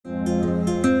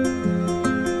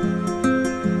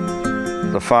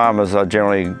The farmers are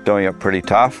generally doing it pretty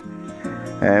tough,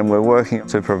 and we're working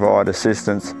to provide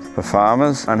assistance for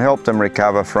farmers and help them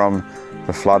recover from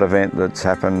the flood event that's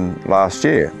happened last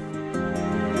year.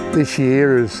 This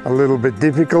year is a little bit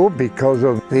difficult because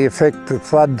of the effect of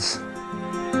floods.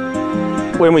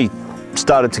 When we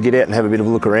started to get out and have a bit of a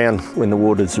look around when the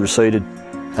water's receded,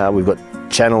 we've got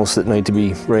channels that need to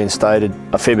be reinstated,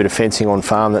 a fair bit of fencing on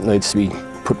farm that needs to be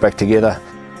put back together.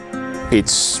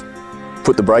 It's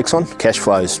put the brakes on, cash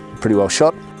flow's pretty well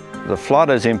shot. The flood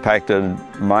has impacted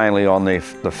mainly on the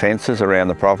fences around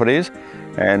the properties,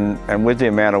 and with the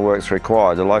amount of works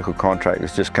required, the local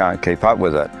contractors just can't keep up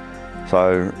with it.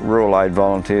 So rural aid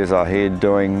volunteers are here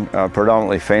doing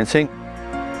predominantly fencing.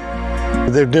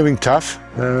 They're doing tough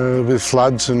with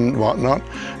floods and whatnot,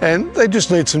 and they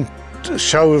just need some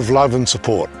show of love and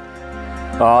support.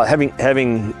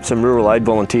 Having some rural aid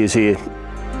volunteers here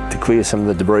to clear some of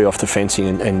the debris off the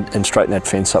fencing and straighten that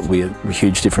fence up will be a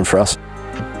huge difference for us.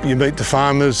 You meet the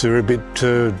farmers, they're a bit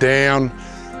down,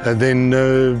 and then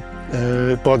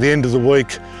by the end of the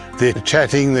week they're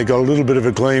chatting, they've got a little bit of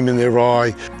a gleam in their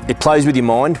eye. It plays with your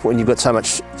mind when you've got so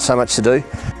much to do.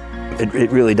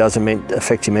 It really does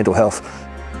affect your mental health.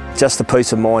 Just the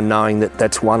peace of mind knowing that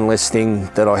that's one less thing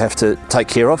that I have to take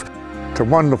care of. It's a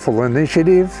wonderful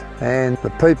initiative and the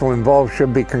people involved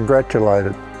should be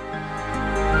congratulated.